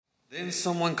Then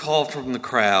someone called from the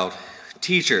crowd,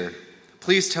 "Teacher,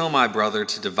 please tell my brother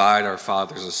to divide our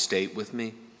father's estate with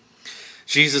me."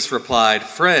 Jesus replied,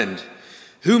 "Friend,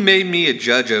 who made me a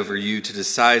judge over you to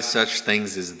decide such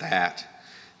things as that?"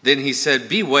 Then he said,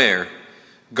 "Beware,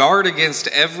 guard against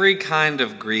every kind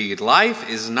of greed. Life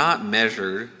is not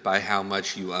measured by how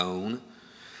much you own."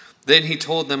 Then he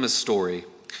told them a story.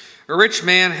 A rich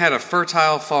man had a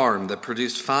fertile farm that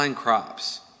produced fine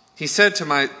crops. He said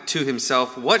to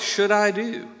himself, "What should I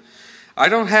do? I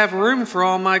don't have room for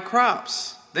all my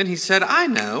crops." Then he said, "I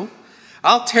know.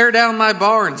 I'll tear down my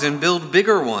barns and build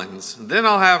bigger ones. Then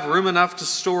I'll have room enough to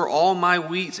store all my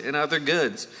wheat and other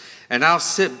goods. And I'll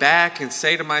sit back and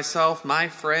say to myself, 'My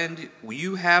friend,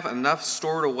 you have enough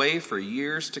stored away for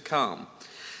years to come.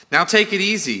 Now take it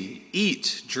easy,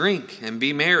 eat, drink, and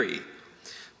be merry.'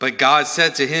 But God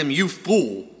said to him, 'You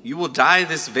fool, you will die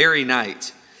this very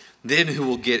night. Then who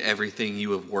will get everything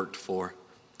you have worked for?'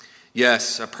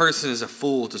 Yes, a person is a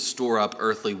fool to store up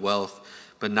earthly wealth,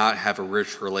 but not have a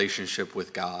rich relationship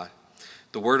with God."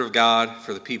 The word of God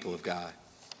for the people of God.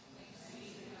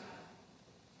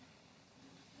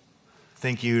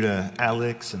 Thank you to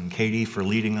Alex and Katie for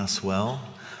leading us well.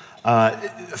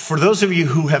 For those of you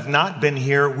who have not been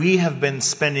here, we have been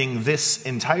spending this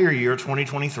entire year,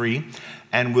 2023,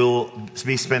 and we'll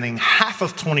be spending half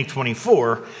of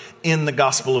 2024 in the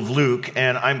Gospel of Luke.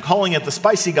 And I'm calling it the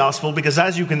spicy gospel because,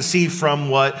 as you can see from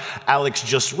what Alex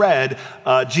just read,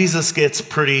 Jesus gets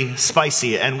pretty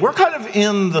spicy. And we're kind of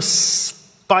in the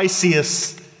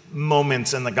spiciest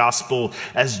moments in the gospel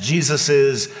as Jesus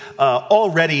is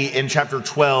already in chapter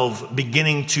 12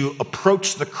 beginning to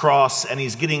approach the cross, and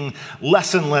he's getting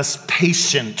less and less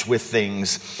patient with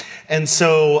things. And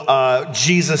so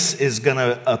Jesus is going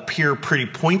to appear pretty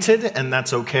pointed, and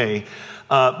that's okay.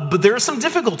 But there is some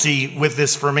difficulty with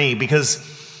this for me, because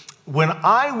when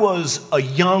I was a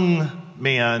young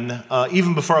man,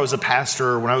 even before I was a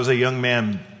pastor, when I was a young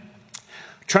man,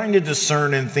 trying to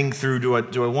discern and think through,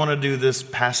 do I want to do this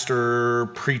pastor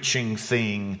preaching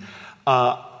thing?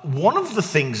 One of the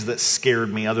things that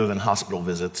scared me, other than hospital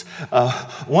visits,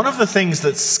 one of the things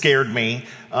that scared me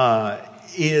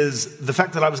is the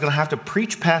fact that I was going to have to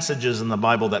preach passages in the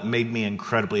Bible that made me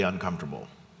incredibly uncomfortable.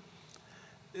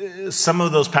 Some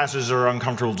of those passages are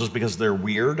uncomfortable just because they're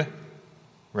weird,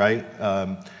 right?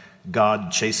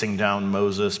 God chasing down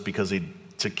Moses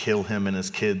to kill him and his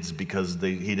kids because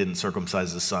he didn't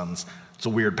circumcise his sons. It's a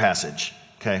weird passage,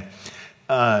 okay?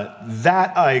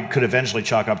 That I could eventually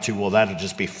chalk up to, well, that'd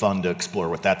just be fun to explore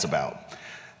what that's about.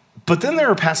 But then there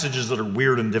are passages that are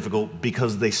weird and difficult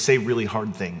because they say really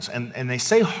hard things. And they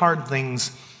say hard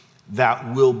things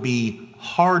that will be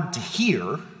hard to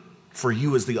hear for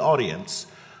you as the audience,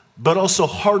 but also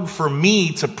hard for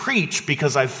me to preach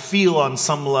because I feel on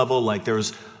some level like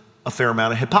there's a fair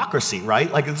amount of hypocrisy,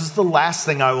 right? Like, this is the last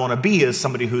thing I want to be, is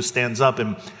somebody who stands up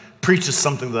and preaches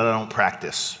something that I don't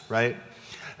practice, right?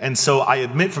 And so I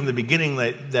admit from the beginning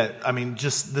that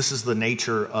this is the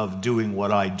nature of doing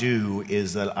what I do,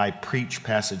 is that I preach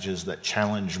passages that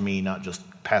challenge me, not just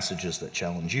passages that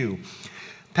challenge you.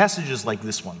 Passages like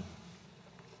this one.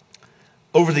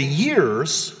 Over the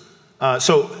years,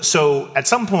 so at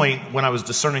some point when I was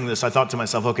discerning this, I thought to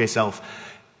myself, okay, self,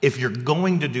 if you're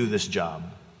going to do this job,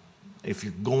 if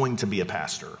you're going to be a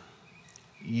pastor,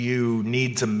 you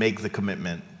need to make the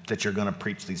commitment that you're going to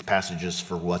preach these passages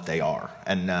for what they are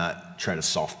and not try to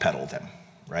soft pedal them,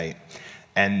 right?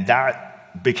 And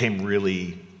that became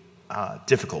really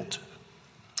difficult,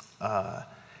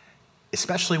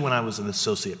 especially when I was an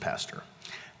associate pastor.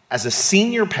 As a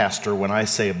senior pastor, when I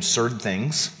say absurd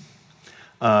things,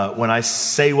 when I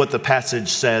say what the passage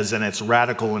says and it's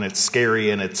radical and it's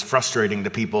scary and it's frustrating to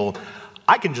people,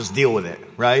 I can just deal with it,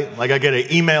 right? Like, I get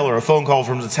an email or a phone call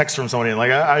from a text from somebody, and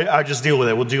like I just deal with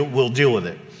it. We'll deal with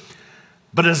it.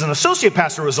 But as an associate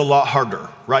pastor, it was a lot harder,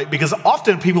 right? Because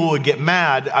often people would get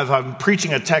mad. If I'm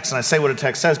preaching a text and I say what a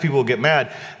text says, people will get mad.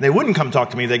 And they wouldn't come talk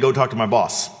to me. They go talk to my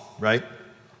boss, right?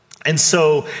 And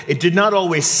so it did not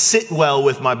always sit well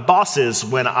with my bosses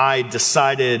when I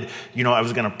decided, I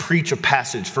was going to preach a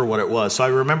passage for what it was. So I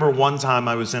remember one time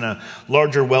I was in a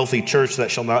larger, wealthy church that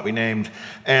shall not be named,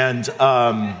 and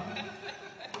I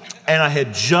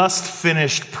had just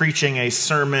finished preaching a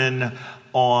sermon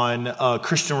on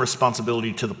Christian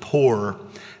responsibility to the poor.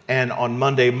 And on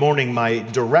Monday morning, my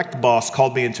direct boss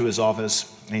called me into his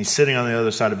office, and he's sitting on the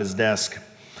other side of his desk.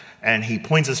 And he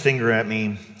points his finger at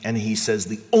me, and he says,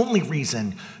 "The only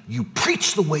reason you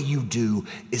preach the way you do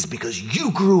is because you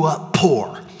grew up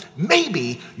poor.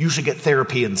 Maybe you should get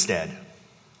therapy instead."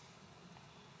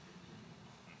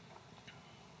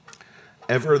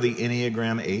 Ever the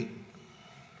Enneagram 8?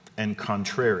 and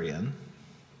contrarian,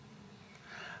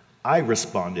 I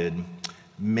responded,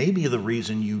 maybe the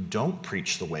reason you don't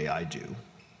preach the way I do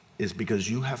is because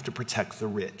you have to protect the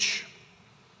rich.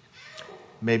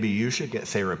 Maybe you should get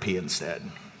therapy instead.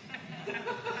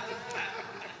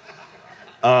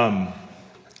 Our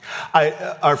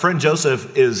friend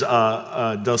Joseph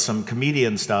does some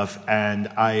comedian stuff, and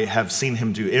I have seen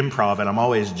him do improv, and I'm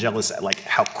always jealous at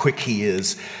how quick he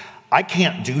is. I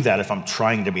can't do that if I'm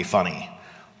trying to be funny.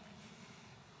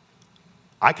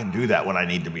 I can do that when I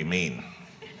need to be mean.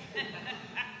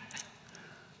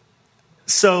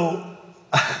 So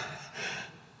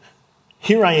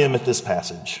here I am at this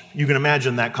passage. You can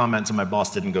imagine that comment to my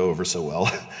boss didn't go over so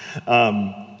well.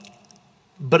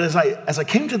 But as I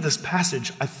came to this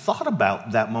passage, I thought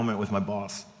about that moment with my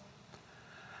boss.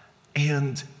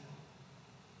 And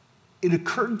it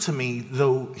occurred to me,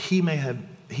 though he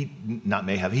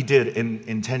did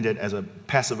intend it as a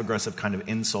passive-aggressive kind of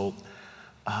insult,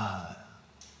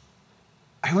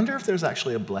 I wonder if there's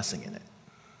actually a blessing in it.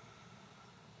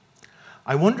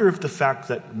 I wonder if the fact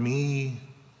that me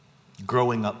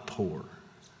growing up poor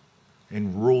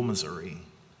in rural Missouri,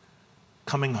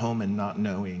 coming home and not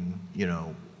knowing,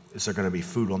 is there going to be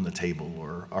food on the table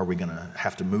or are we going to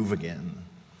have to move again?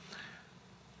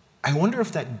 I wonder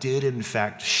if that did, in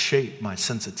fact, shape my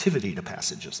sensitivity to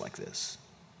passages like this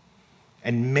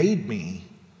and made me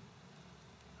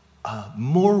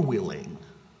more willing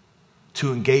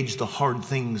to engage the hard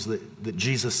things that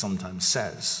Jesus sometimes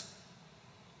says.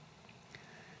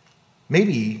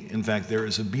 Maybe, in fact, there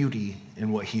is a beauty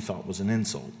in what he thought was an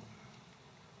insult.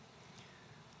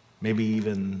 Maybe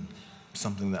even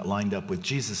something that lined up with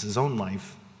Jesus' own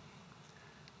life.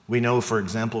 We know, for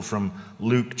example, from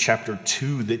Luke chapter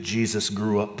 2 that Jesus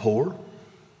grew up poor.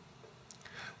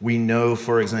 We know,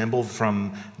 for example,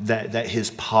 from that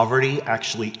his poverty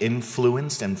actually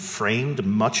influenced and framed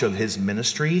much of his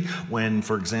ministry when,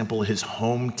 for example, his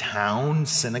hometown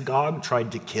synagogue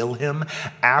tried to kill him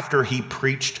after he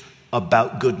preached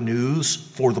about good news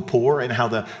for the poor and how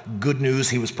the good news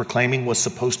he was proclaiming was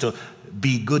supposed to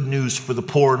be good news for the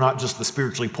poor, not just the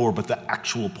spiritually poor, but the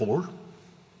actual poor.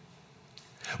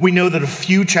 We know that a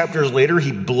few chapters later,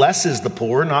 he blesses the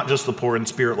poor, not just the poor in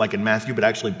spirit like in Matthew, but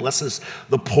actually blesses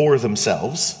the poor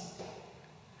themselves.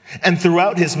 And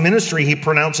throughout his ministry, he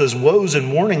pronounces woes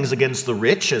and warnings against the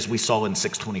rich, as we saw in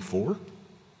 624.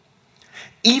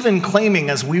 Even claiming,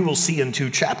 as we will see in 2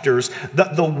 chapters,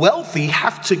 that the wealthy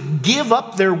have to give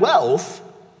up their wealth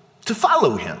to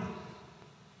follow him.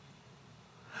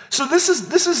 So this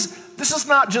is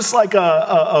not just like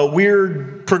a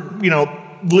weird,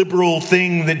 liberal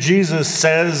thing that Jesus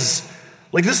says.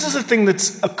 Like, this is a thing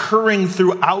that's occurring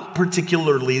throughout,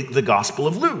 particularly the Gospel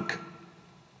of Luke.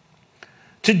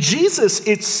 To Jesus,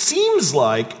 it seems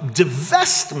like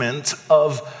divestment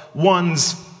of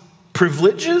one's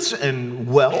privileges and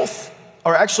wealth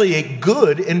are actually a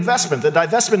good investment. The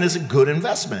divestment is a good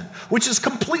investment, which is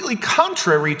completely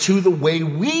contrary to the way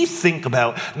we think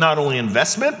about not only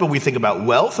investment, but we think about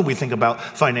wealth and we think about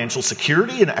financial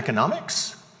security and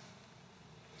economics.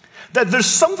 That there's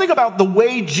something about the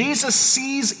way Jesus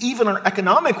sees even our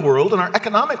economic world and our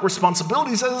economic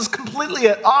responsibilities that is completely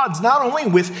at odds, not only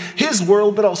with his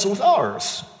world, but also with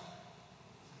ours.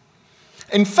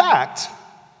 In fact,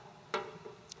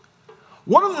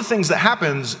 one of the things that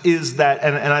happens is that,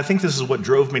 and I think this is what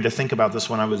drove me to think about this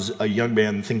when I was a young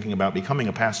man thinking about becoming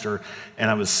a pastor, and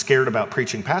I was scared about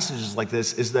preaching passages like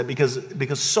this, is that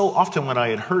because so often when I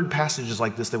had heard passages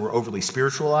like this, they were overly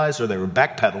spiritualized or they were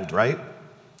backpedaled, right?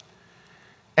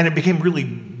 And it became really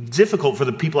difficult for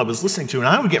the people I was listening to, and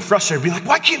I would get frustrated and be like,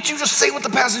 why can't you just say what the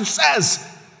passage says?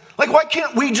 Like, why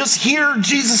can't we just hear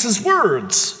Jesus'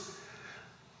 words?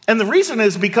 And the reason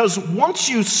is because once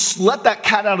you let that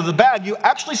cat out of the bag, you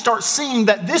actually start seeing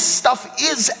that this stuff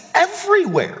is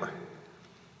everywhere.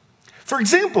 For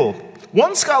example,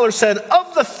 one scholar said,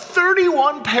 of the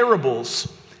 31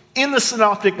 parables in the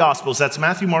Synoptic Gospels, that's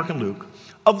Matthew, Mark, and Luke,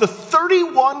 of the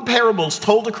 31 parables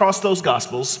told across those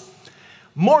Gospels,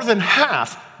 more than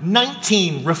half,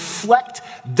 19, reflect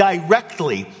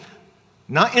directly,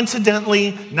 not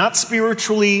incidentally, not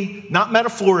spiritually, not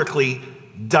metaphorically,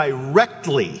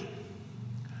 directly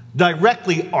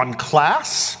on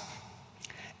class,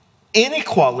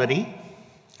 inequality,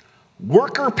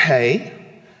 worker pay,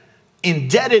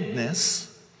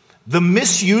 indebtedness, the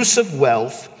misuse of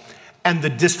wealth, and the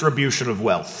distribution of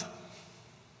wealth.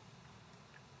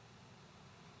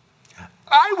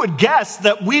 I would guess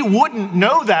that we wouldn't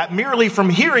know that merely from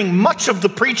hearing much of the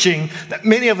preaching that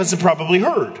many of us have probably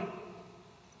heard,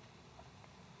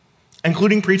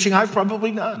 including preaching I've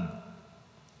probably done.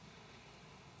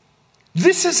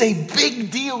 This is a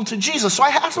big deal to Jesus. So I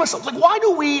asked myself, like, why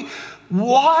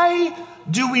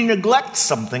do we neglect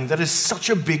something that is such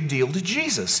a big deal to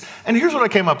Jesus? And here's what I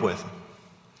came up with.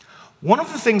 One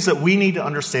of the things that we need to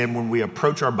understand when we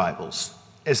approach our Bibles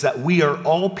is that we are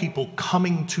all people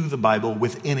coming to the Bible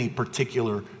within a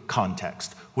particular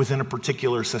context, within a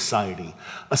particular society,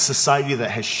 a society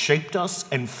that has shaped us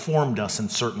and formed us in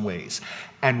certain ways.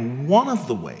 And one of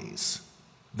the ways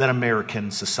that American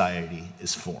society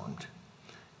is formed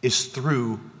is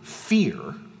through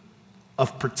fear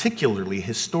of particularly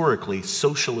historically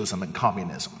socialism and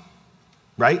communism,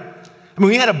 right? I mean,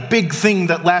 we had a big thing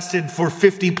that lasted for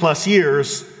 50 plus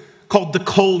years called the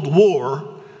Cold War,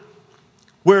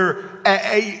 where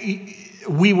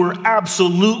we were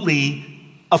absolutely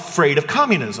afraid of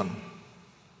communism.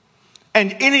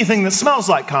 And anything that smells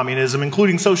like communism,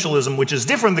 including socialism, which is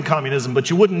different than communism, but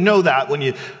you wouldn't know that when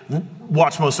you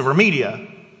watch most of our media.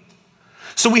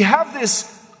 So we have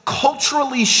this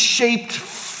culturally shaped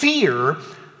fear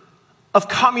of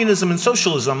communism and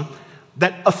socialism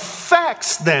that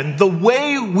affects then the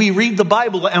way we read the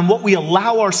Bible and what we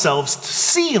allow ourselves to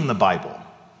see in the Bible.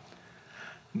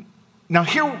 Now,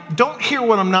 don't hear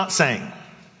what I'm not saying.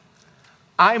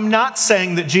 I'm not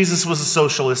saying that Jesus was a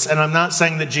socialist, and I'm not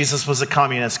saying that Jesus was a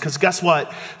communist, because guess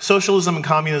what? Socialism and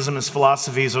communism as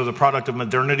philosophies are the product of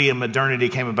modernity, and modernity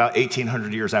came about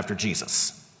 1,800 years after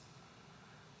Jesus.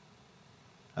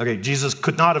 Okay, Jesus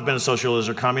could not have been a socialist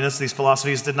or communist. These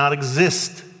philosophies did not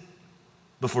exist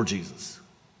before Jesus.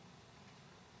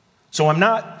 So I'm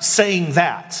not saying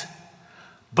that,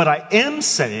 but I am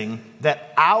saying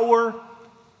that our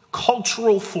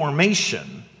cultural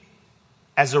formation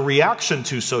as a reaction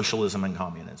to socialism and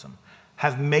communism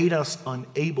have made us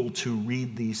unable to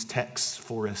read these texts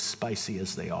for as spicy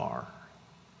as they are.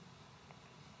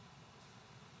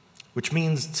 Which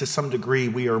means, to some degree,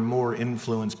 we are more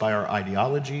influenced by our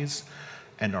ideologies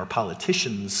and our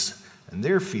politicians and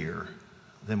their fear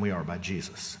than we are by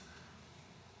Jesus.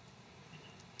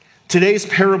 Today's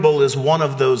parable is one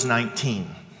of those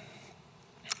 19.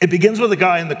 It begins with a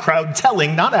guy in the crowd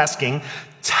telling, not asking,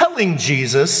 telling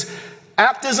Jesus,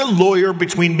 act as a lawyer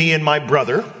between me and my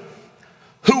brother,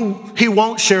 who he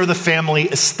won't share the family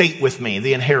estate with me,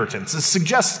 the inheritance. It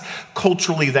suggests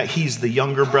culturally that he's the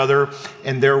younger brother.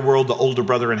 In their world, the older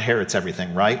brother inherits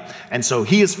everything, right? And so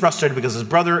he is frustrated because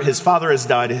his father has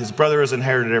died, his brother has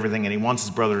inherited everything, and he wants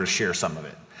his brother to share some of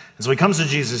it. And so he comes to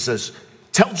Jesus and says,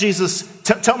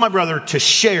 tell my brother to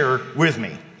share with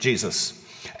me, Jesus.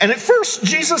 And at first,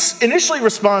 Jesus initially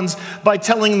responds by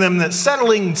telling them that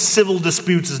settling civil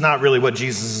disputes is not really what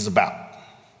Jesus is about.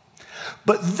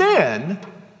 But then,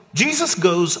 Jesus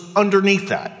goes underneath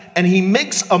that, and he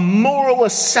makes a moral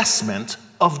assessment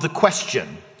of the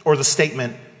question, or the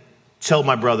statement, tell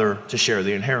my brother to share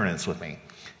the inheritance with me.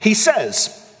 He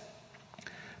says,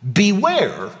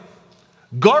 beware,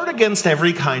 guard against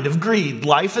every kind of greed.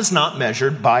 Life is not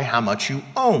measured by how much you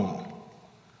own.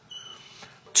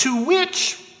 To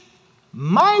which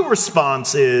my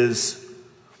response is,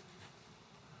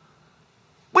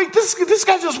 wait, this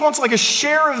guy just wants like a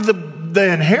share of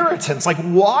the inheritance. Like,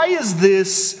 why is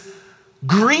this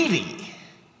greedy?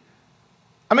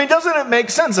 I mean, doesn't it make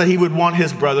sense that he would want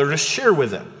his brother to share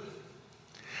with him?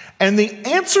 And the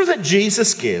answer that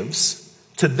Jesus gives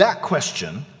to that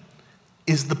question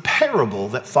is the parable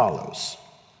that follows.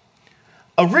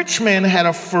 A rich man had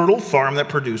a fertile farm that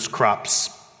produced crops.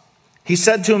 He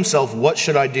said to himself, what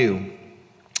should I do?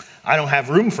 I don't have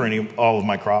room for all of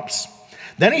my crops.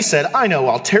 Then he said, I know,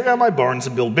 I'll tear down my barns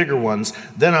and build bigger ones.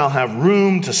 Then I'll have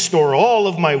room to store all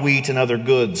of my wheat and other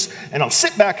goods. And I'll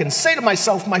sit back and say to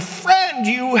myself, my friend,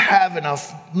 you have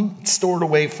enough stored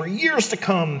away for years to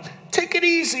come. Take it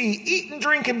easy, eat and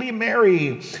drink and be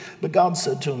merry. But God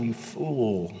said to him, you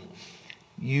fool,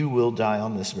 you will die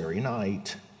on this very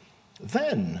night.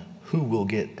 Then who will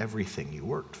get everything you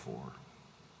worked for?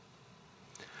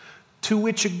 To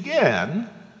which again,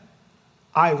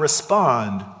 I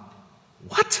respond,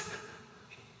 what?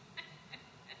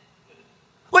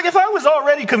 Like, if I was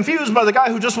already confused by the guy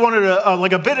who just wanted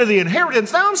a bit of the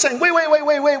inheritance, now I'm saying, wait.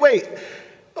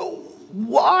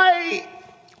 Why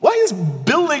is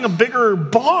building a bigger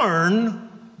barn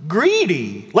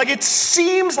greedy? Like, it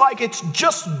seems like it's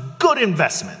just good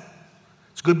investment.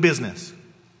 It's good business.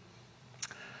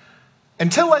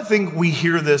 Until I think we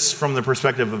hear this from the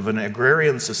perspective of an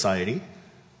agrarian society,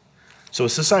 so a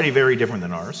society very different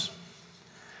than ours,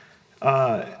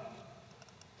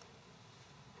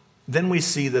 then we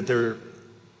see that there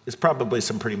is probably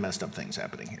some pretty messed up things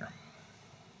happening here.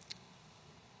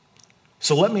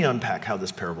 So let me unpack how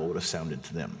this parable would have sounded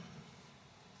to them.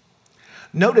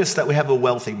 Notice that we have a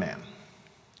wealthy man.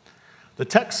 The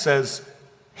text says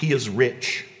he is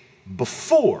rich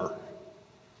before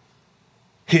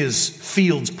his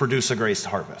fields produce a grace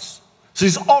harvest. So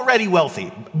he's already wealthy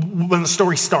when the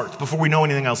story starts, before we know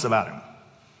anything else about him.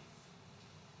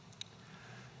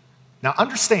 Now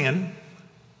understand,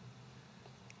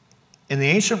 in the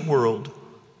ancient world,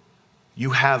 you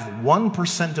have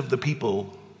 1% of the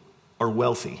people are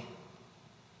wealthy.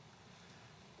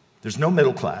 There's no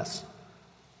middle class.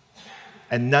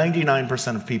 And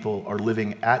 99% of people are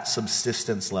living at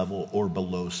subsistence level or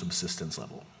below subsistence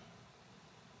level.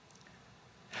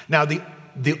 Now,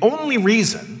 the only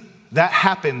reason that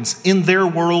happens in their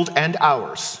world and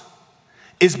ours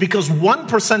is because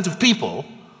 1% of people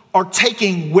are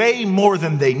taking way more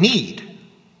than they need.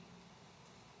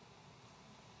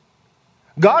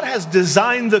 God has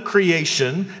designed the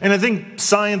creation, and I think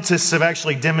scientists have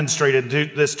actually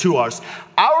demonstrated this to us.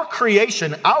 Our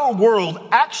creation, our world,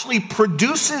 actually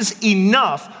produces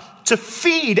enough to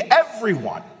feed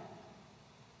everyone.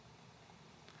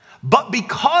 But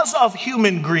because of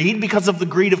human greed, because of the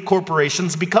greed of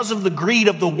corporations, because of the greed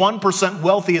of the 1%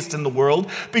 wealthiest in the world,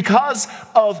 because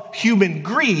of human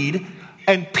greed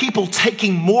and people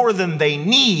taking more than they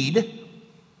need,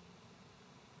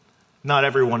 not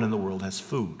everyone in the world has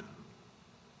food.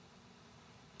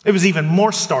 It was even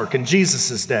more stark in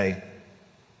Jesus' day.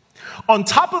 On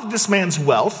top of this man's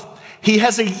wealth, he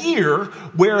has a year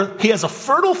where he has a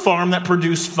fertile farm that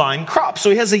produced fine crops. So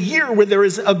he has a year where there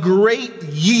is a great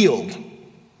yield.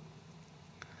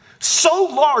 So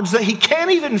large that he can't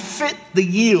even fit the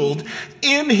yield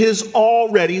in his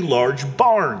already large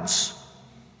barns.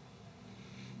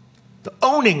 The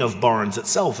owning of barns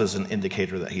itself is an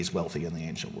indicator that he's wealthy in the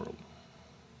ancient world.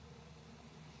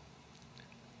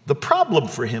 The problem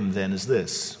for him then is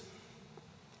this.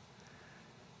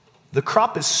 The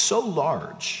crop is so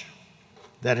large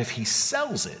that if he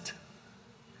sells it,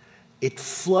 it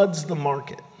floods the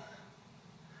market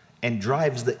and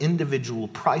drives the individual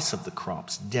price of the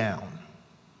crops down.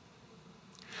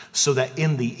 So that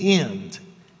in the end,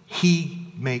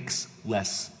 he makes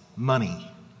less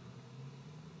money.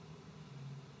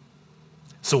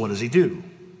 So what does he do?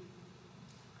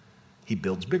 He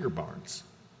builds bigger barns.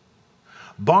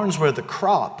 Barns where the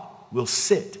crop will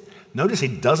sit. Notice he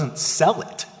doesn't sell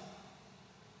it.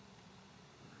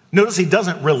 Notice he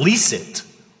doesn't release it.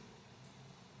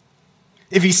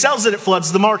 If he sells it, it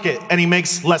floods the market and he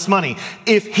makes less money.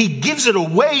 If he gives it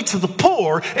away to the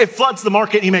poor, it floods the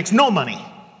market and he makes no money.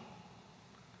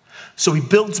 So he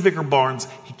builds bigger barns,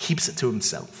 he keeps it to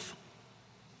himself.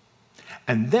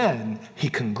 And then he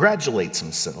congratulates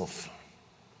himself.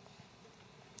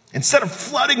 Instead of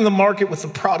flooding the market with the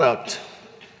product,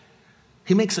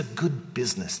 he makes a good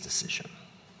business decision.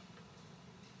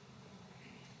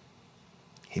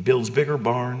 He builds bigger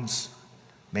barns,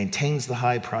 maintains the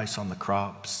high price on the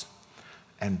crops,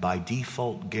 and by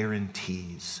default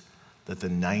guarantees that the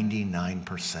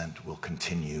 99% will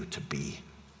continue to be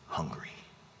hungry.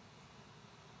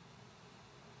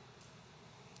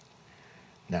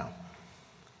 Now,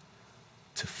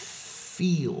 to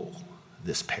feel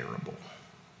this parable,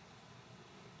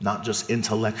 not just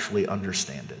intellectually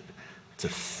understand it, to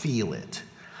feel it,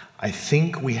 I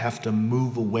think we have to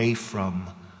move away from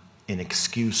an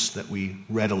excuse that we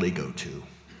readily go to,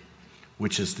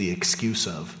 which is the excuse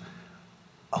of,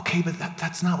 okay, but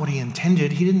that's not what he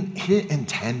intended. He didn't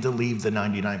intend to leave the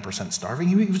 99% starving.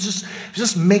 He was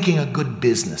just making a good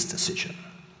business decision.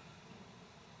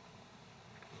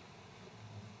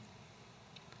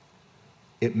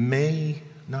 It may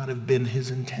not have been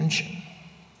his intention,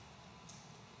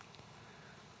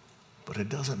 but it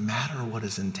doesn't matter what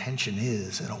his intention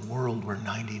is in a world where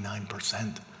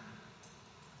 99%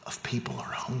 of people are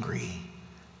hungry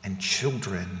and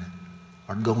children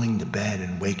are going to bed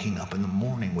and waking up in the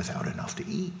morning without enough to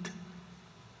eat.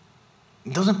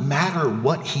 It doesn't matter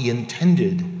what he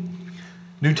intended.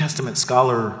 New Testament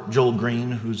scholar Joel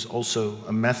Green, who's also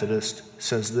a Methodist,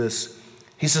 says this.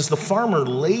 He says, the farmer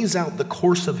lays out the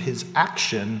course of his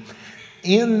action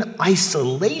in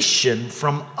isolation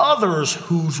from others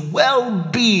whose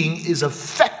well-being is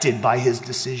affected by his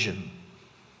decision.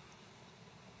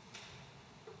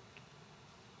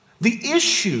 The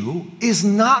issue is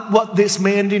not what this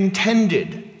man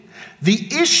intended. The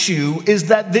issue is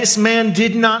that this man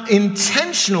did not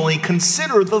intentionally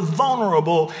consider the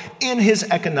vulnerable in his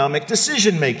economic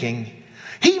decision-making.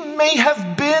 He may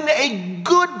have been a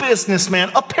good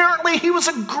businessman. Apparently, he was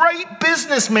a great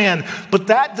businessman, but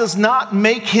that does not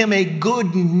make him a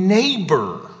good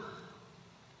neighbor.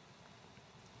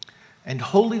 And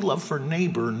holy love for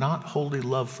neighbor, not holy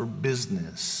love for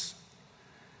business,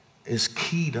 is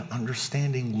key to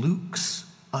understanding Luke's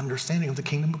understanding of the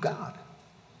kingdom of God.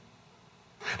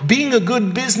 Being a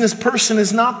good business person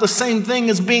is not the same thing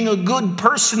as being a good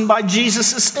person by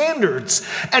Jesus' standards.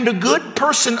 And a good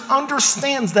person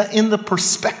understands that in the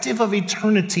perspective of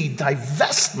eternity,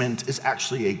 divestment is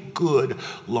actually a good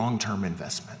long-term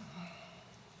investment.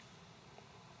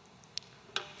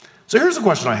 So here's the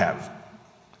question I have.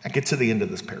 I get to the end of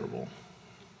this parable.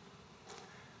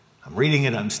 I'm reading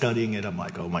it, I'm studying it, I'm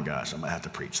like, oh my gosh, I'm going to have to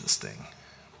preach this thing.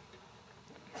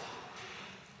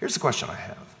 Here's the question I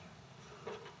have.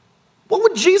 What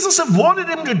would Jesus have wanted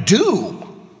him to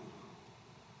do?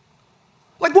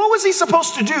 Like, what was he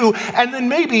supposed to do? And then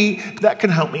maybe that can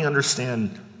help me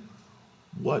understand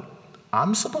what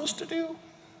I'm supposed to do.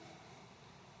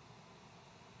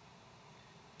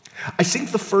 I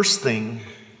think the first thing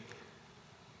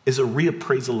is a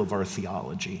reappraisal of our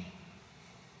theology.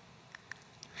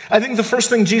 I think the first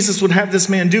thing Jesus would have this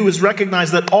man do is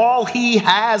recognize that all he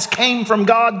has came from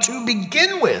God to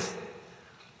begin with.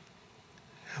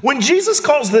 When Jesus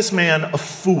calls this man a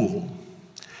fool,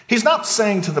 he's not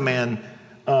saying to the man,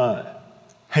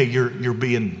 hey, you're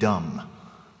being dumb.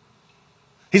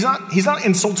 He's not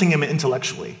insulting him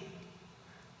intellectually.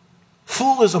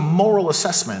 Fool is a moral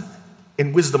assessment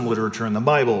in wisdom literature in the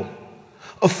Bible.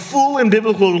 A fool in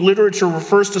biblical literature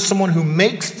refers to someone who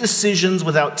makes decisions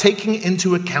without taking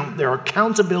into account their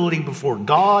accountability before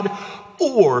God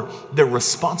or their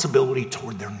responsibility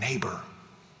toward their neighbor.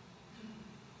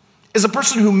 Is a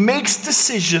person who makes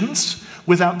decisions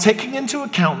without taking into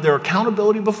account their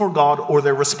accountability before God or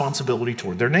their responsibility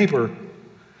toward their neighbor.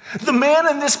 The man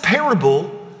in this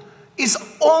parable is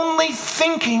only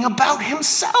thinking about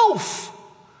himself.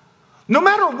 No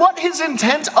matter what his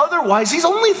intent otherwise, he's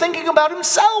only thinking about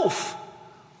himself.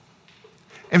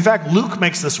 In fact, Luke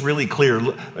makes this really clear.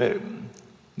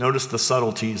 Notice the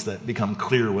subtleties that become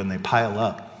clear when they pile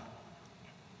up.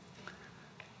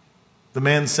 The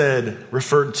man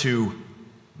referred to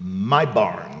my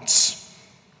barns,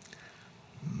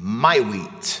 my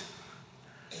wheat,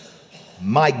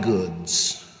 my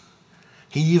goods.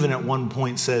 He even at one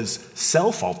point says,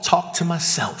 self, I'll talk to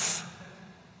myself.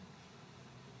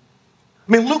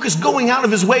 I mean, Luke is going out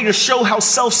of his way to show how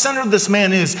self-centered this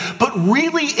man is. But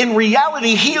really, in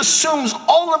reality, he assumes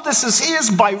all of this is his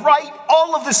by right.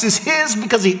 All of this is his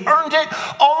because he earned it.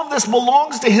 All of this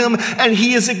belongs to him. And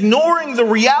he is ignoring the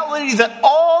reality that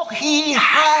all he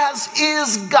has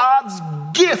is God's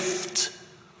gift.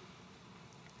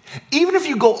 Even if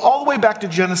you go all the way back to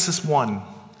Genesis 1,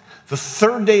 the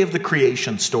third day of the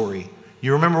creation story,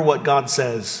 you remember what God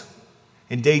says.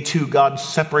 In day 2, God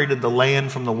separated the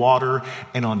land from the water,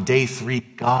 and on day 3,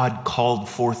 God called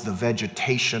forth the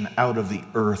vegetation out of the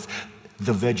earth.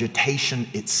 The vegetation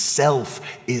itself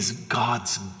is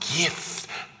God's gift,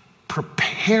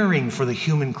 preparing for the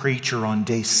human creature on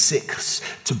day 6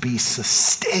 to be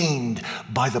sustained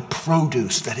by the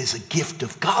produce that is a gift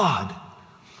of God.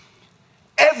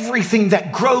 Everything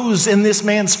that grows in this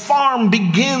man's farm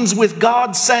begins with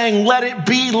God saying, let it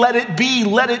be, let it be,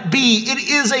 let it be. It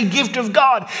is a gift of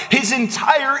God. His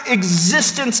entire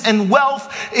existence and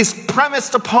wealth is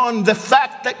premised upon the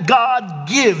fact that God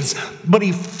gives, but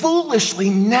he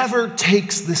foolishly never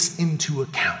takes this into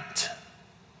account.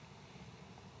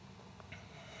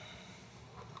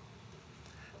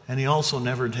 And he also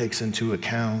never takes into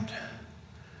account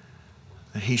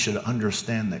that he should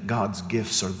understand that God's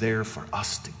gifts are there for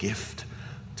us to gift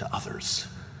to others.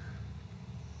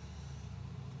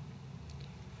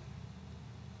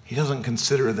 He doesn't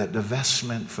consider that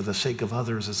divestment for the sake of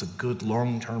others is a good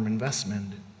long-term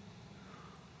investment.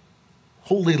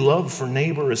 Holy love for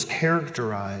neighbor is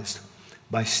characterized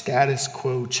by status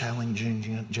quo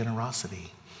challenging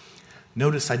generosity.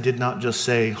 Notice I did not just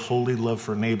say holy love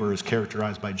for neighbor is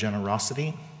characterized by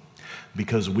generosity,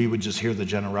 because we would just hear the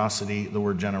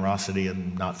word generosity,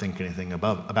 and not think anything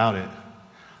about it.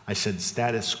 I said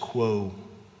status quo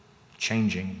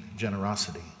changing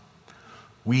generosity.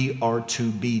 We are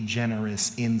to be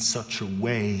generous in such a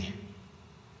way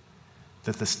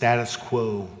that the status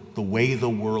quo, the way the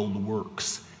world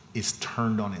works, is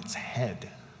turned on its head.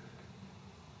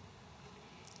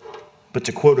 But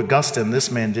to quote Augustine,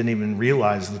 this man didn't even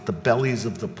realize that the bellies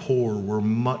of the poor were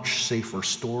much safer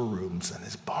storerooms than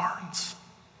his barns.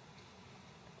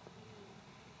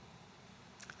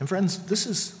 And friends, this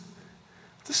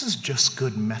is just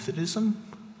good Methodism.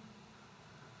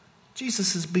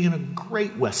 Jesus is being a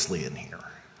great Wesleyan here.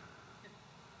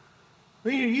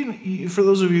 For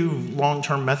those of you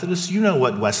long-term Methodists, you know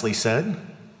what Wesley said.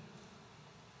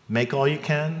 Make all you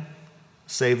can,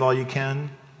 save all you can,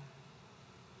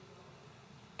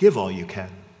 give all you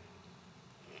can.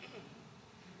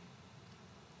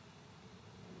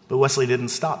 But Wesley didn't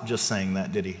stop just saying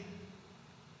that, did he?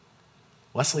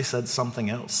 Wesley said something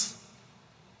else.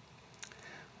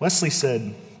 Wesley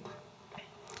said,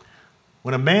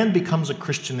 when a man becomes a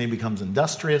Christian, he becomes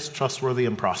industrious, trustworthy,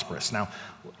 and prosperous. Now,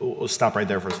 we'll stop right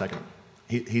there for a second.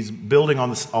 He's building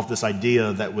off this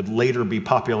idea that would later be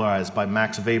popularized by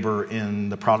Max Weber in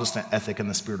The Protestant Ethic and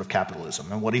the Spirit of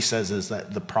Capitalism. And what he says is that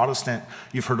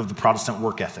you've heard of the Protestant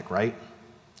work ethic, right?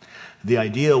 The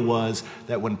idea was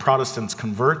that when Protestants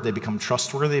convert, they become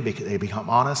trustworthy, they become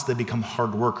honest, they become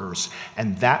hard workers.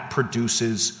 And that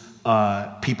produces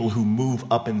people who move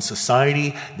up in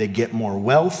society, they get more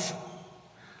wealth,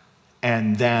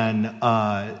 and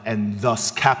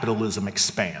thus capitalism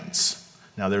expands.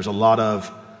 Now, there's a lot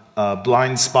of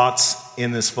blind spots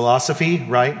in this philosophy,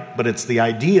 right? But it's the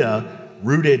idea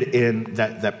rooted in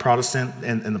that Protestant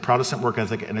and the Protestant work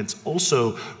ethic, and it's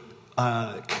also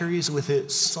carries with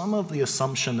it some of the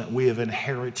assumption that we have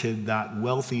inherited that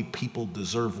wealthy people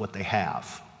deserve what they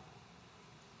have,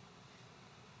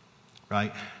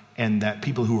 right? And that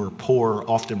people who are poor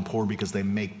often poor because they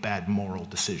make bad moral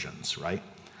decisions, right?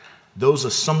 Those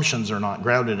assumptions are not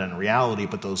grounded in reality,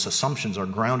 but those assumptions are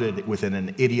grounded within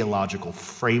an ideological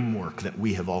framework that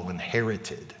we have all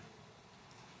inherited.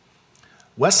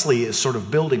 Wesley is sort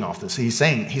of building off this. He's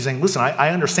saying, listen, I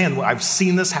understand. I've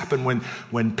seen this happen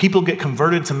when people get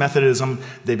converted to Methodism.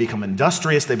 They become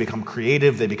industrious, they become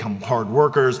creative, they become hard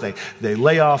workers, they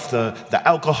lay off the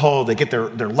alcohol, they get their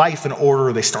life in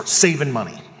order, they start saving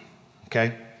money.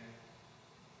 Okay?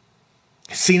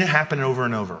 I've seen it happen over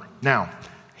and over. Now,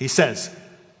 he says,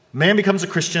 man becomes a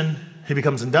Christian, he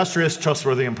becomes industrious,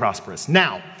 trustworthy, and prosperous.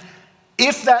 Now,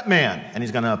 if that man, and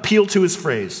he's going to appeal to his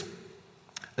phrase,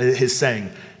 his saying,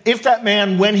 if that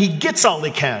man, when he gets all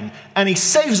he can, and he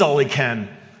saves all he can,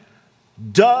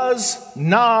 does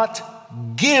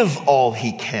not give all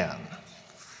he can,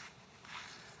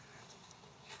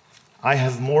 I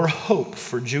have more hope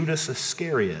for Judas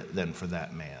Iscariot than for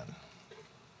that man.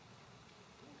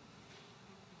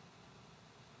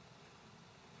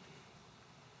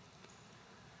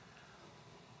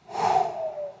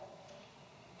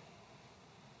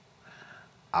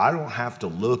 I don't have to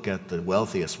look at the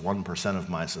wealthiest 1% of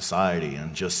my society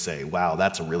and just say, wow,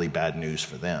 that's a really bad news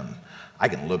for them. I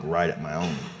can look right at my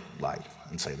own life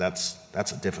and say, that's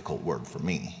a difficult word for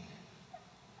me.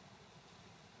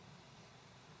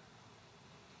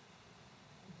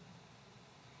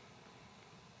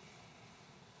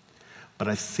 But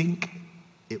I think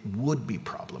it would be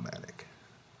problematic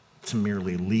to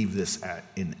merely leave this at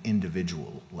an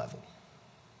individual level.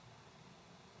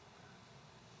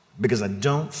 Because I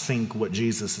don't think what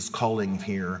Jesus is calling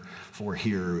here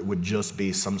would just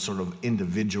be some sort of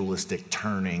individualistic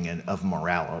turning of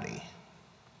morality.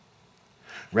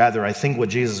 Rather, I think what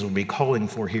Jesus would be calling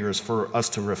for here is for us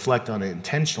to reflect on it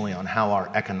intentionally on how our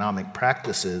economic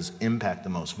practices impact the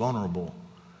most vulnerable.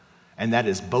 And that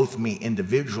is both me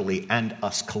individually and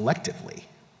us collectively.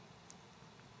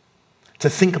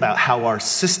 To think about how our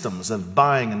systems of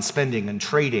buying and spending and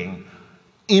trading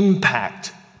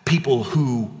impact people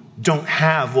who don't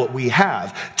have what we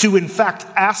have. To in fact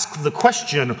ask the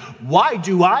question, why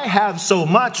do I have so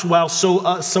much while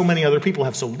so many other people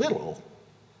have so little?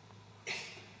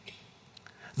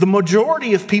 The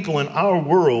majority of people in our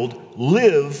world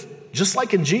live, just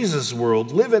like in Jesus'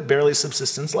 world, live at barely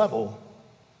subsistence level.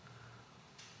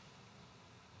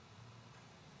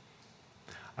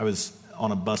 I was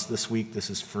on a bus this week.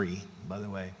 This is free, by the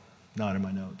way, not in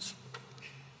my notes.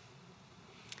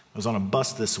 I was on a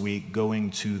bus this week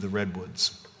going to the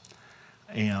Redwoods,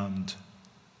 and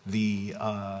the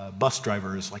bus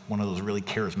driver is like one of those really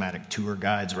charismatic tour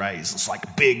guides, right? He's just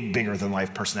like bigger than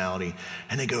life personality.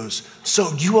 And he goes,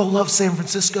 so do you all love San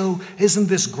Francisco? Isn't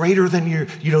this greater than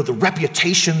the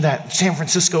reputation that San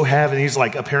Francisco have? And he's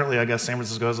like, apparently, I guess San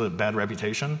Francisco has a bad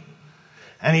reputation.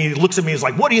 And he looks at me, he's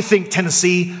like, what do you think,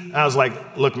 Tennessee? And I was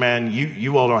like, look, man,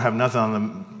 you all don't have nothing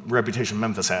on the reputation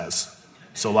Memphis has.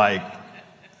 So like,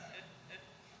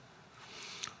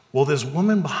 well, this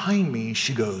woman behind me,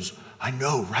 she goes, I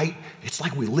know, right? It's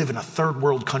like we live in a third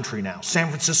world country now. San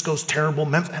Francisco's terrible,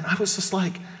 Memphis. And I was just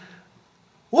like,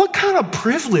 what kind of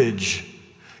privilege?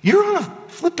 You're on a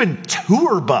flipping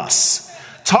tour bus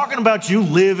talking about you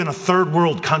live in a third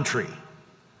world country.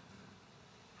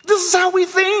 This is how we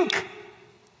think.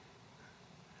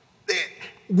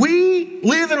 We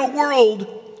live in a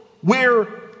world where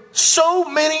so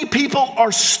many people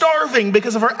are starving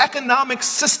because of our economic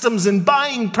systems and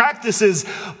buying practices.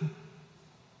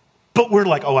 But we're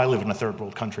like, oh, I live in a third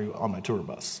world country on my tour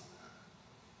bus.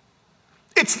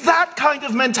 It's that kind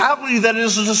of mentality that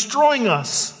is destroying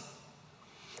us.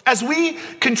 As we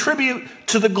contribute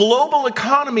to the global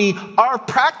economy, our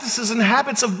practices and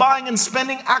habits of buying and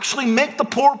spending actually make the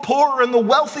poor poorer and the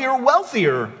wealthier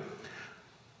wealthier.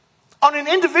 On an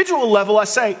individual level, I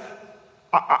say,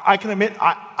 I can admit,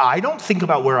 I don't think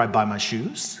about where I buy my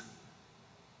shoes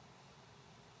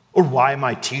or why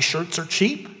my t-shirts are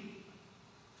cheap.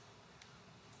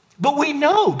 But we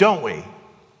know, don't we?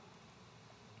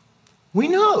 We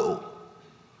know.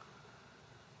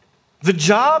 The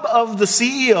job of the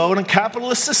CEO in a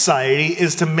capitalist society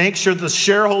is to make sure the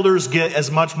shareholders get as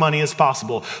much money as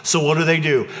possible. So what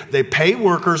do? They pay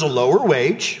workers a lower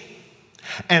wage.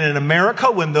 And in America,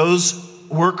 when those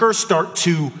workers start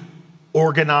to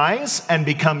organize and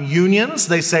become unions,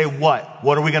 they say, what?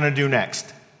 What are we going to do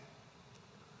next?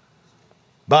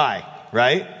 Buy,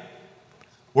 right?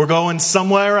 We're going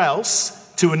somewhere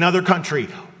else to another country.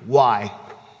 Why?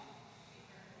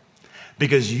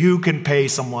 Because you can pay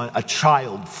a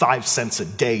child 5 cents a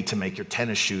day to make your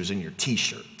tennis shoes and your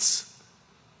t-shirts.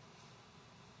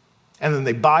 And then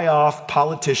they buy off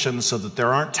politicians so that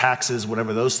there aren't taxes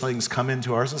whenever those things come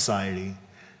into our society.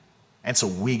 And so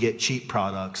we get cheap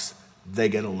products, they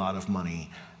get a lot of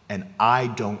money. And I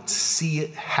don't see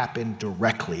it happen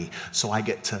directly, so I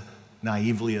get to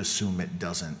naively assume it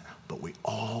doesn't. But we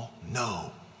all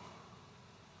know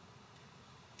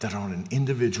that on an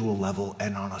individual level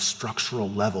and on a structural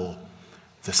level,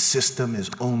 the system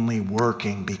is only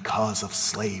working because of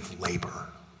slave labor.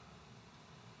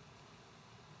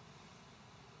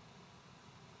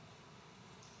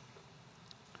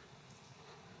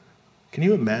 Can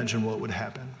you imagine what would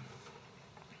happen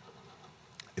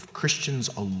if Christians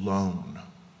alone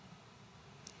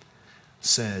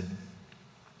said,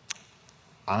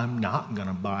 I'm not going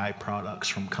to buy products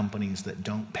from companies that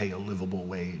don't pay a livable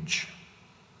wage?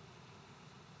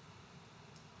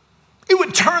 It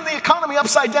would turn the economy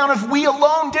upside down if we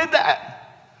alone did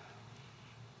that.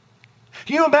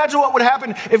 Can you imagine what would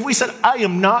happen if we said, I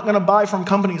am not going to buy from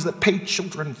companies that pay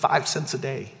children 5 cents a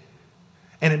day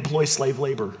and employ slave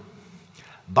labor?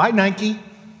 Buy Nike.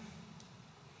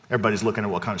 Everybody's looking at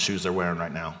what kind of shoes they're wearing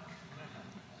right now.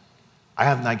 I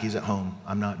have Nikes at home.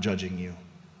 I'm not judging you.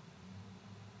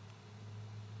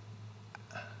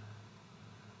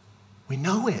 We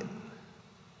know it.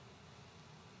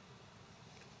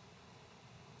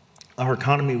 Our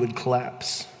economy would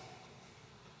collapse.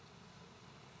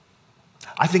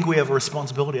 I think we have a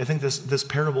responsibility. I think this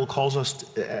parable calls us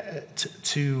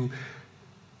to,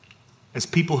 as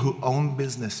people who own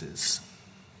businesses,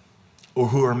 or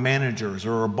who are managers,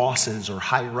 or are bosses, or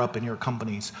higher up in your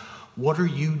companies, what are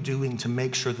you doing to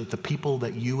make sure that the people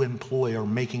that you employ are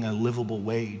making a livable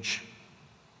wage?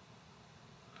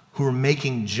 Who are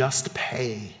making just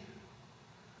pay?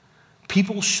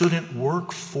 People shouldn't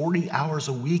work 40 hours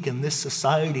a week in this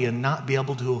society and not be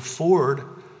able to afford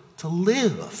to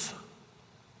live.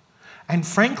 And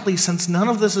frankly, since none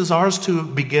of this is ours to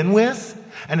begin with,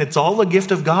 and it's all a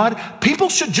gift of God, people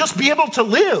should just be able to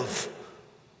live.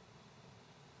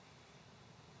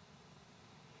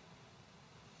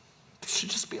 They should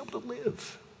just be able to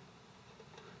live.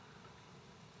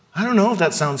 I don't know if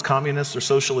that sounds communist or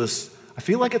socialist. I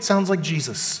feel like it sounds like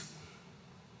Jesus.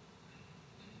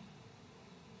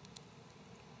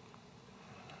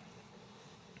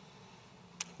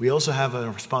 We also have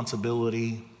a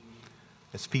responsibility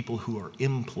as people who are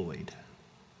employed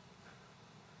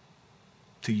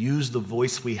to use the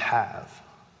voice we have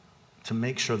to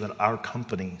make sure that our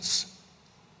companies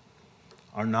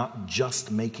are not just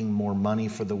making more money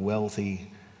for the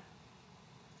wealthy,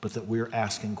 but that we're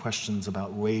asking questions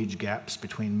about wage gaps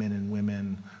between men and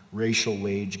women, racial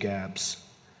wage gaps,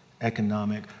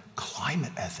 economic,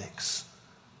 climate ethics.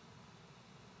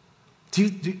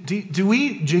 Do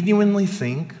we genuinely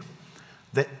think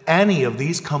that any of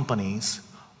these companies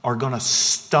are going to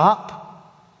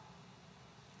stop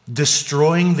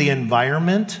destroying the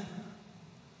environment?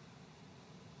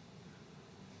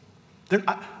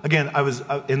 Again, I was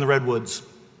in the Redwoods,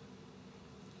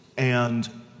 and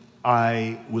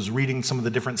I was reading some of the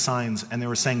different signs, and they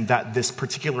were saying that this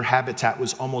particular habitat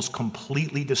was almost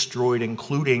completely destroyed,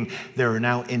 including there are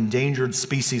now endangered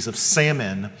species of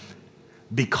salmon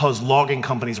because logging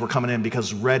companies were coming in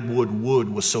because redwood wood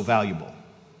was so valuable.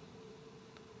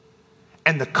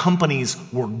 And the companies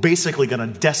were basically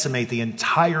going to decimate the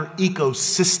entire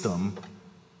ecosystem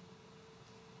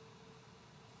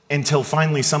until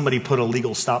finally somebody put a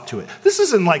legal stop to it. This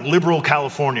isn't like liberal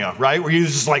California, right? Where you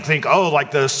just like think, oh,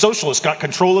 like the socialists got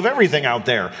control of everything out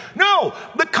there. No,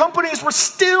 the companies were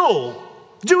still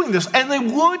doing this, and they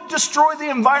would destroy the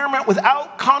environment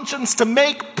without conscience to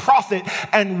make profit.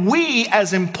 And we,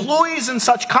 as employees in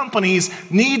such companies,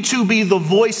 need to be the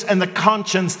voice and the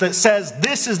conscience that says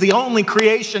this is the only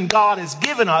creation God has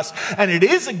given us, and it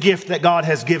is a gift that God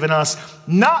has given us,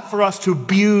 not for us to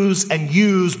abuse and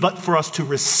use, but for us to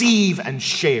receive and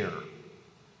share.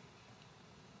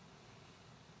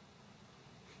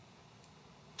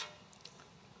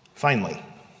 Finally,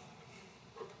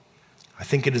 I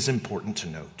think it is important to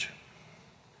note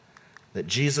that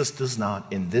Jesus does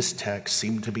not, in this text,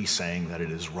 seem to be saying that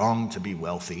it is wrong to be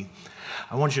wealthy.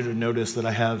 I want you to notice that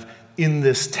I have in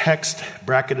this text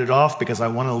bracketed off because I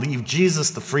want to leave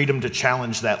Jesus the freedom to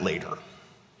challenge that later.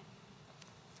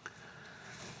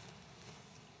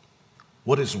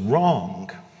 What is wrong,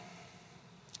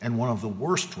 and one of the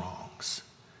worst wrongs,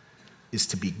 is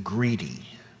to be greedy.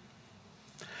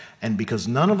 And because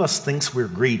none of us thinks we're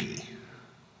greedy,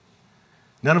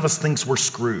 none of us thinks we're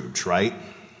Scrooge, right?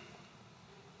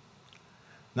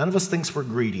 None of us thinks we're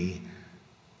greedy.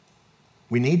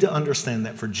 We need to understand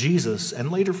that for Jesus,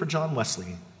 and later for John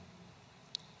Wesley,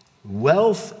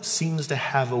 wealth seems to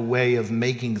have a way of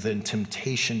making the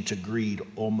temptation to greed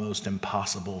almost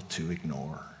impossible to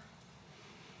ignore.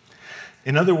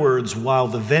 In other words, while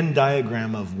the Venn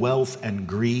diagram of wealth and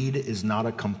greed is not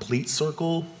a complete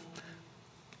circle,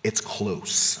 it's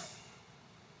close.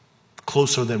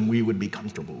 Closer than we would be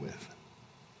comfortable with.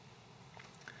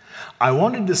 I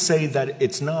wanted to say that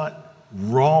it's not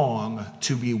wrong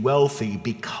to be wealthy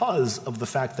because of the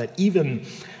fact that even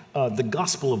the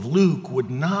Gospel of Luke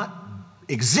would not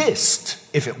exist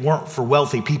if it weren't for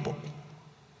wealthy people,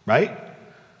 right?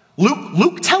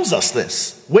 Luke tells us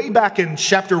this way back in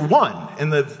chapter 1, in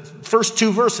the first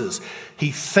 2 verses.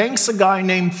 He thanks a guy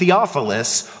named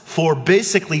Theophilus for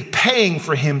basically paying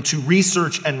for him to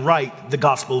research and write the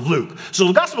Gospel of Luke. So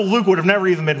the Gospel of Luke would have never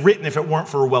even been written if it weren't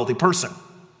for a wealthy person.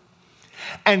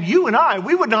 And you and I,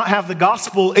 we would not have the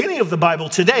gospel, any of the Bible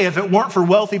today, if it weren't for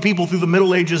wealthy people through the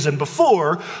Middle Ages and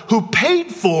before who paid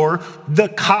for the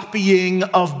copying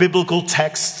of biblical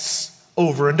texts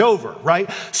over and over,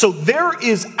 right? So there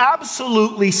is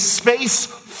absolutely space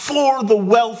for the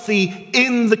wealthy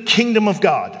in the kingdom of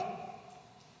God.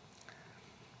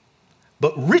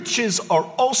 But riches are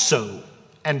also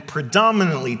and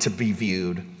predominantly to be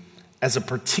viewed as a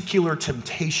particular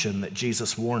temptation that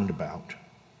Jesus warned about.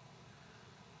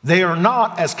 They are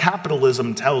not, as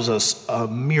capitalism tells us, a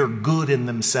mere good in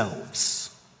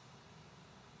themselves.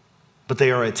 But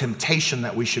they are a temptation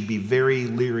that we should be very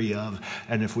leery of.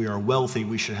 And if we are wealthy,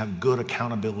 we should have good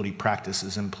accountability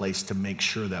practices in place to make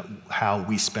sure that how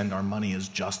we spend our money is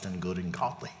just and good and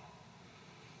godly.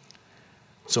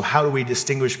 So how do we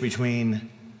distinguish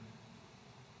between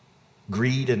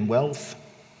greed and wealth?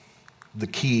 The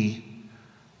key,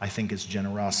 I think, is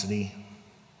generosity.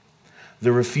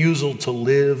 The refusal to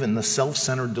live in the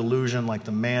self-centered delusion like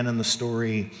the man in the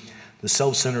story, the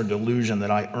self-centered delusion that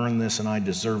I earn this and I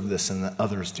deserve this and that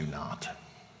others do not.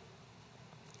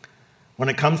 When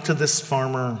it comes to this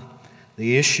farmer,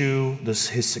 the issue,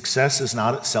 his success is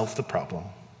not itself the problem.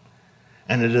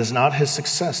 And it is not his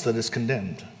success that is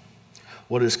condemned.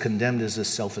 What is condemned is his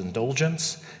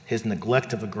self-indulgence, his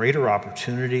neglect of a greater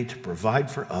opportunity to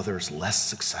provide for others less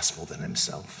successful than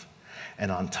himself.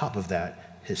 And on top of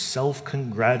that, his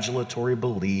self-congratulatory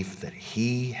belief that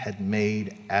he had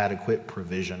made adequate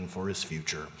provision for his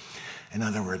future. In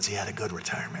other words, he had a good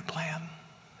retirement plan.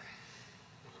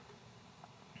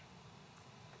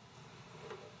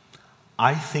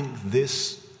 I think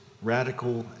this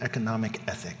radical economic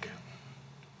ethic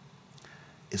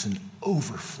is an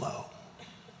overflow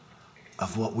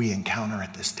of what we encounter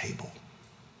at this table.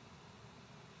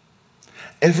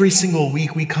 Every single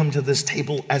week we come to this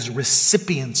table as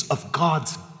recipients of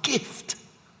God's gift.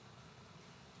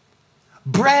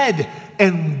 Bread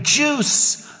and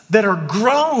juice that are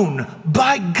grown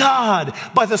by God,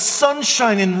 by the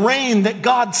sunshine and rain that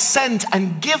God sent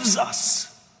and gives us.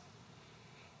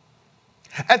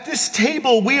 At this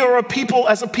table, we are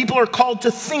as a people are called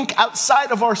to think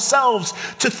outside of ourselves,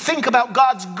 to think about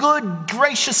God's good,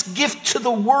 gracious gift to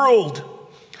the world.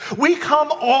 We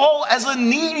come all as a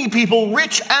needy people,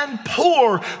 rich and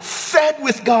poor, fed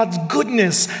with God's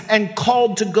goodness and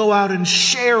called to go out and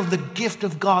share the gift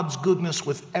of God's goodness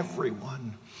with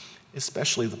everyone,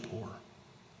 especially the poor.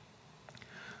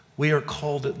 We are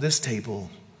called at this table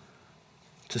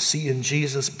to see in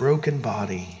Jesus' broken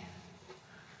body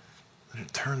that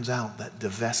it turns out that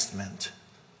divestment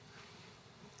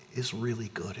is really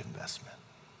good investment.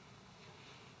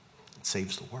 It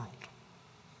saves the world.